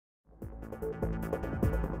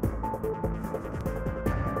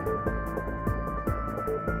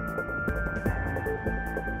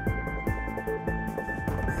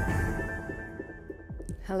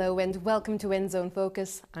Hello and welcome to End Zone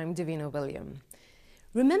Focus. I'm Davina William.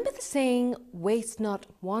 Remember the saying, waste not,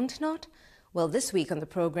 want not? Well, this week on the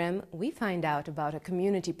program, we find out about a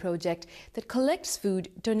community project that collects food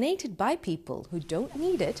donated by people who don't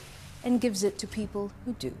need it and gives it to people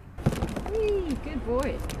who do. Hey, good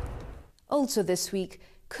boy. Also this week,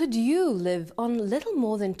 could you live on little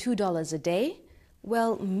more than $2 a day?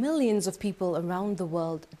 Well, millions of people around the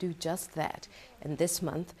world do just that. And this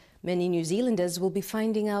month, many New Zealanders will be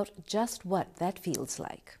finding out just what that feels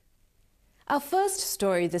like. Our first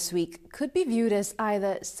story this week could be viewed as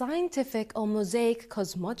either scientific or mosaic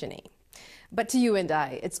cosmogony. But to you and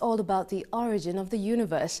I, it's all about the origin of the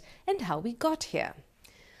universe and how we got here.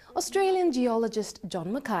 Australian geologist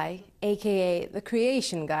John Mackay, aka the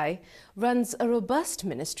Creation Guy, runs a robust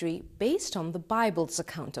ministry based on the Bible's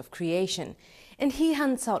account of creation, and he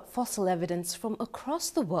hunts out fossil evidence from across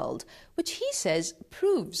the world, which he says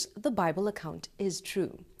proves the Bible account is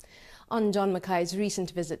true. On John Mackay's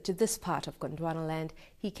recent visit to this part of Gondwanaland,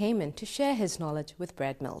 he came in to share his knowledge with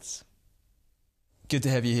Brad Mills. Good to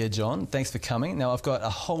have you here, John. Thanks for coming. Now, I've got a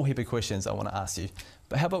whole heap of questions I want to ask you,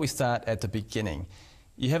 but how about we start at the beginning?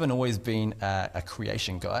 You haven't always been a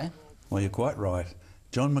creation guy. Well, you're quite right.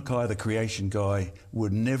 John Mackay, the creation guy,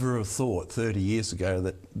 would never have thought 30 years ago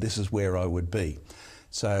that this is where I would be.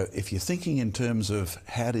 So if you're thinking in terms of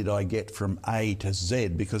how did I get from A to Z,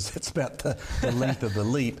 because that's about the length of the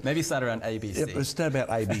leap. Maybe start around ABC. Yeah, start about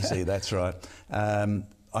ABC, that's right.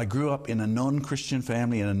 I grew up in a non-Christian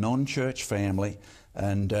family, in a non-church family,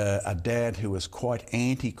 and a dad who was quite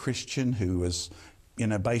anti-Christian, who was, you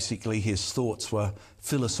know, basically his thoughts were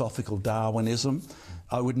philosophical Darwinism.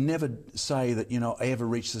 I would never say that, you know, I ever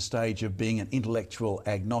reached the stage of being an intellectual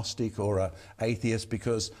agnostic or an atheist,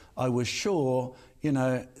 because I was sure, you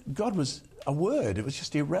know, God was a word. It was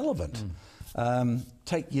just irrelevant.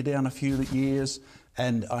 Take you down a few years,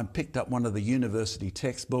 and I picked up one of the university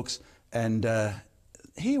textbooks, and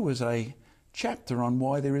here was a chapter on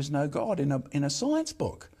why there is no God in a science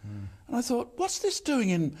book. And I thought, what's this doing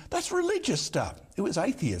in... That's religious stuff. It was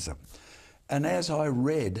atheism. And as I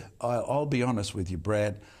read, I'll be honest with you,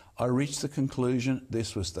 Brad, I reached the conclusion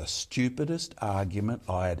this was the stupidest argument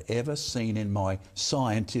I had ever seen in my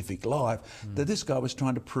scientific life, that this guy was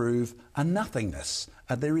trying to prove a nothingness,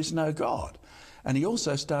 and there is no God. And he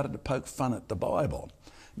also started to poke fun at the Bible.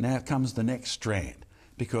 Now comes the next strand,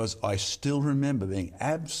 because I still remember being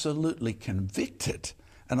absolutely convicted,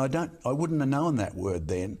 and I wouldn't have known that word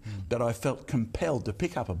then, but I felt compelled to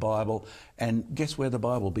pick up a Bible, and guess where the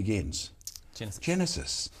Bible begins?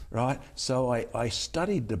 Genesis, right? So I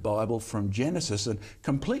studied the Bible from Genesis and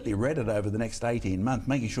completely read it over the next 18 months,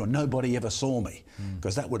 making sure nobody ever saw me,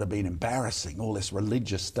 because that would have been embarrassing, all this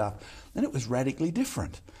religious stuff. And it was radically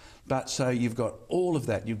different. But so you've got all of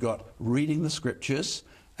that. You've got reading the scriptures,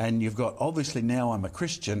 and you've got, obviously now I'm a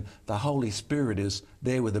Christian, the Holy Spirit is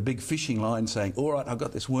there with a big fishing line saying, all right, I've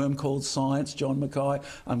got this worm called science, John Mackay,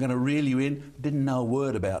 I'm going to reel you in. Didn't know a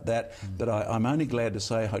word about that, but I'm only glad to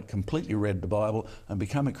say I'd completely read the Bible and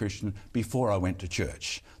become a Christian before I went to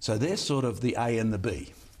church. So there's sort of the A and the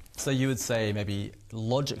B. So you would say maybe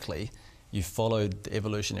logically you followed the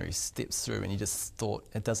evolutionary steps through and you just thought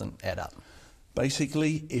it doesn't add up.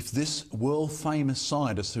 Basically, if this world-famous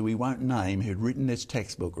scientist, who we won't name, who'd written this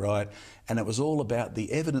textbook, right, and it was all about the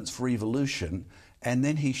evidence for evolution, and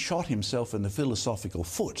then he shot himself in the philosophical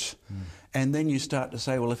foot, and then you start to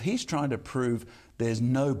say, well, if he's trying to prove there's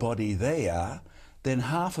nobody there, then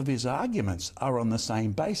half of his arguments are on the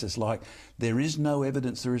same basis, like there is no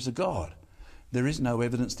evidence there is a God. There is no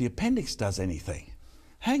evidence the appendix does anything.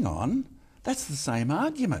 Hang on, that's the same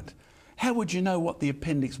argument. How would you know what the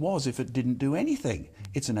appendix was if it didn't do anything?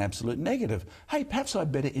 It's an absolute negative. Hey, perhaps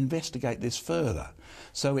I'd better investigate this further.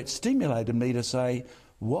 So it stimulated me to say,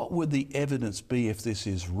 what would the evidence be if this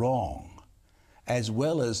is wrong? As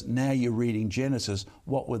well as, now you're reading Genesis,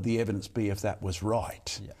 what would the evidence be if that was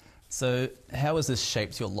right? Yeah. So how has this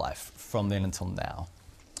shaped your life from then until now?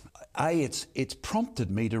 It's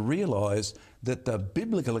prompted me to realise that the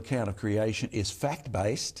biblical account of creation is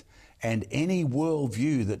fact-based, and any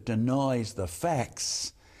worldview that denies the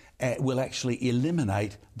facts will actually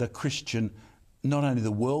eliminate the Christian, not only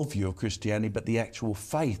the worldview of Christianity, but the actual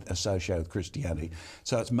faith associated with Christianity.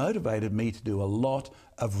 So it's motivated me to do a lot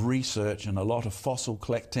of research and a lot of fossil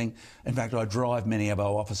collecting. In fact, I drive many of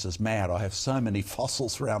our officers mad. I have so many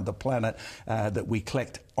fossils around the planet that we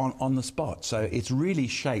collect on the spot. So it's really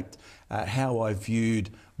shaped how I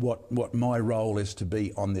viewed what my role is to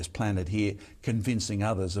be on this planet here, convincing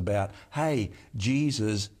others about, hey,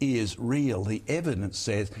 Jesus is real. The evidence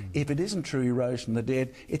says if it isn't true he rose from the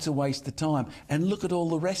dead, it's a waste of time. And look at all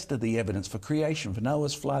the rest of the evidence for creation, for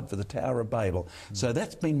Noah's flood, for the Tower of Babel. So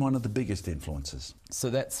that's been one of the biggest influences. So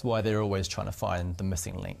that's why they're always trying to find the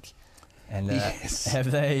missing link. And yes. have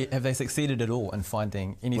they succeeded at all in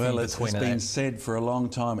finding anything well, between it's been said for a long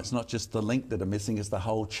time, it's not just the link that are missing, it's the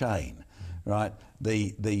whole chain, right?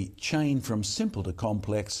 The chain from simple to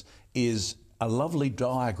complex is a lovely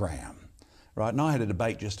diagram, right? And I had a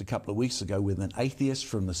debate just a couple of weeks ago with an atheist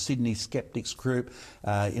from the Sydney Skeptics group,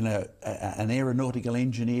 an aeronautical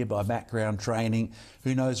engineer by background training,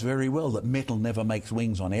 who knows very well that metal never makes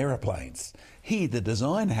wings on aeroplanes. He, the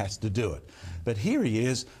designer, has to do it. But here he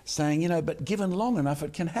is saying, but given long enough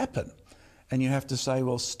it can happen. And you have to say,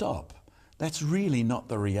 well, stop. That's really not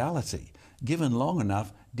the reality. Given long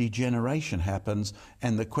enough, degeneration happens,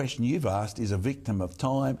 and the question you've asked is a victim of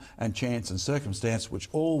time and chance and circumstance, which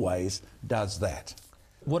always does that.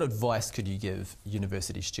 What advice could you give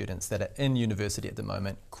university students that are in university at the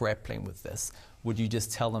moment grappling with this? Would you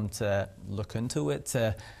just tell them to look into it,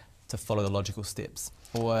 to follow the logical steps?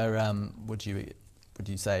 Or would you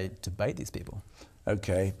say debate these people?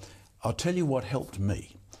 Okay, I'll tell you what helped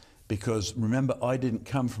me, because remember, I didn't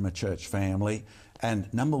come from a church family,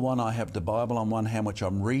 and number one, I have the Bible on one hand, which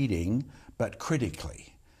I'm reading, but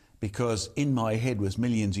critically, because in my head was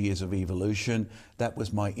millions of years of evolution. That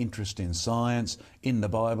was my interest in science. In the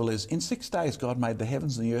Bible is, in 6 days God made the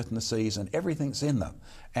heavens and the earth and the seas and everything's in them,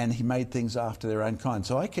 and he made things after their own kind.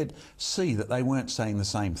 So I could see that they weren't saying the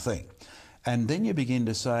same thing. And then you begin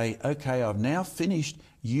to say, okay, I've now finished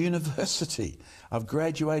university. I've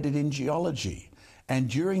graduated in geology. And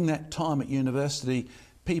during that time at university,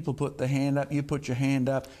 people put their hand up, you put your hand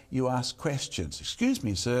up, you ask questions. Excuse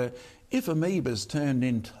me, sir, if amoebas turned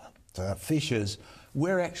into fishes,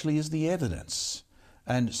 where actually is the evidence?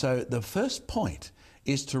 And so the first point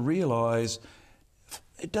is to realise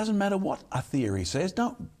it doesn't matter what a theory says.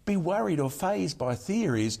 Don't be worried or fazed by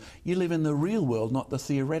theories. You live in the real world, not the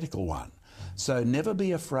theoretical one. So never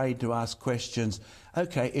be afraid to ask questions.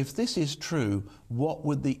 Okay, if this is true, what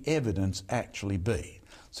would the evidence actually be?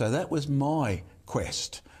 So that was my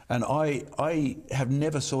quest. And I have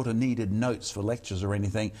never sort of needed notes for lectures or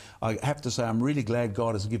anything. I have to say I'm really glad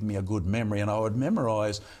God has given me a good memory, and I would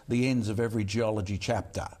memorise the ends of every geology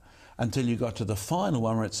chapter until you got to the final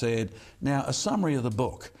one where it said, now a summary of the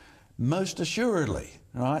book. Most assuredly,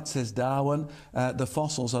 right, says Darwin, the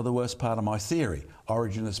fossils are the worst part of my theory.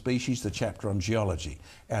 Origin of Species, the chapter on geology.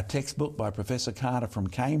 Our textbook by Professor Carter from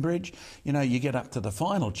Cambridge, you get up to the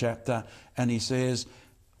final chapter and he says,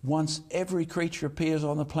 once every creature appears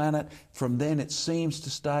on the planet, from then it seems to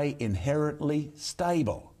stay inherently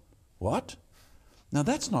stable. What? Now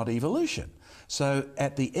that's not evolution. So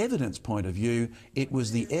at the evidence point of view, it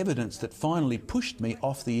was the evidence that finally pushed me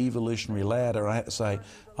off the evolutionary ladder. I had to say,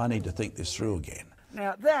 I need to think this through again.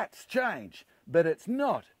 Now that's change, but it's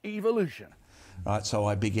not evolution. Right, so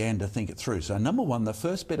I began to think it through. So number one, the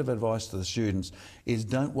first bit of advice to the students is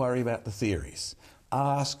don't worry about the theories.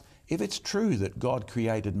 Ask, if it's true that God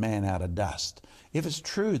created man out of dust, if it's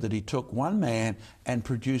true that he took one man and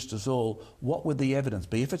produced us all, what would the evidence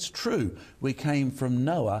be? If it's true we came from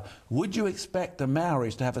Noah, would you expect the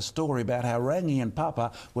Maoris to have a story about how Rangi and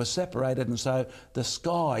Papa were separated and so the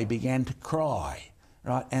sky began to cry,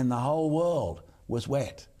 right, and the whole world was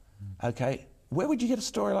wet? Okay, where would you get a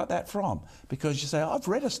story like that from? Because you say, I've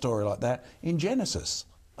read a story like that in Genesis.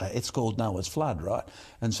 It's called Noah's flood, right?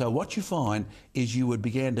 And so what you find is you would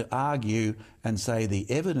begin to argue and say the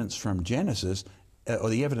evidence from Genesis, or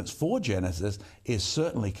the evidence for Genesis, is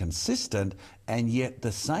certainly consistent, and yet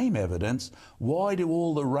the same evidence, why do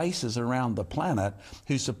all the races around the planet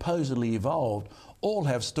who supposedly evolved all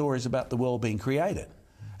have stories about the world being created?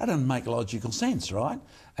 That doesn't make logical sense, right?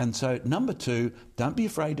 And so number two, don't be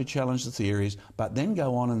afraid to challenge the theories, but then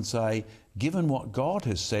go on and say, given what God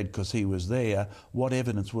has said, because he was there, what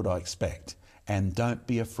evidence would I expect? And don't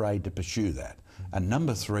be afraid to pursue that. And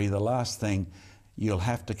number three, the last thing, you'll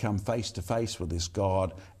have to come face to face with this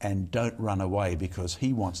God, and don't run away, because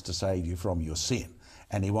he wants to save you from your sin.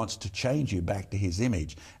 And he wants to change you back to his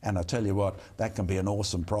image. And I tell you what, that can be an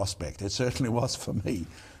awesome prospect. It certainly was for me.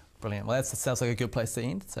 Brilliant. Well, that sounds like a good place to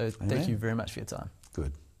end. So thank you very much for your time.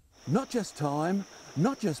 Good. Not just time,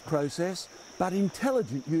 not just process, but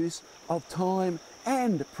intelligent use of time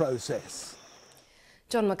and process.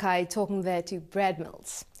 John Mackay talking there to Brad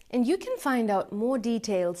Mills. And you can find out more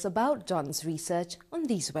details about John's research on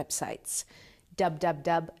these websites: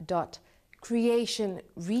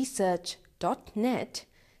 www.creationresearch.net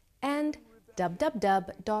and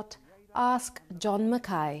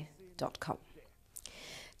www.askjohnmackay.com.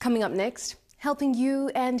 Coming up next, helping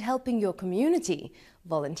you and helping your community.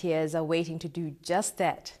 Volunteers are waiting to do just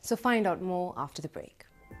that. So find out more after the break.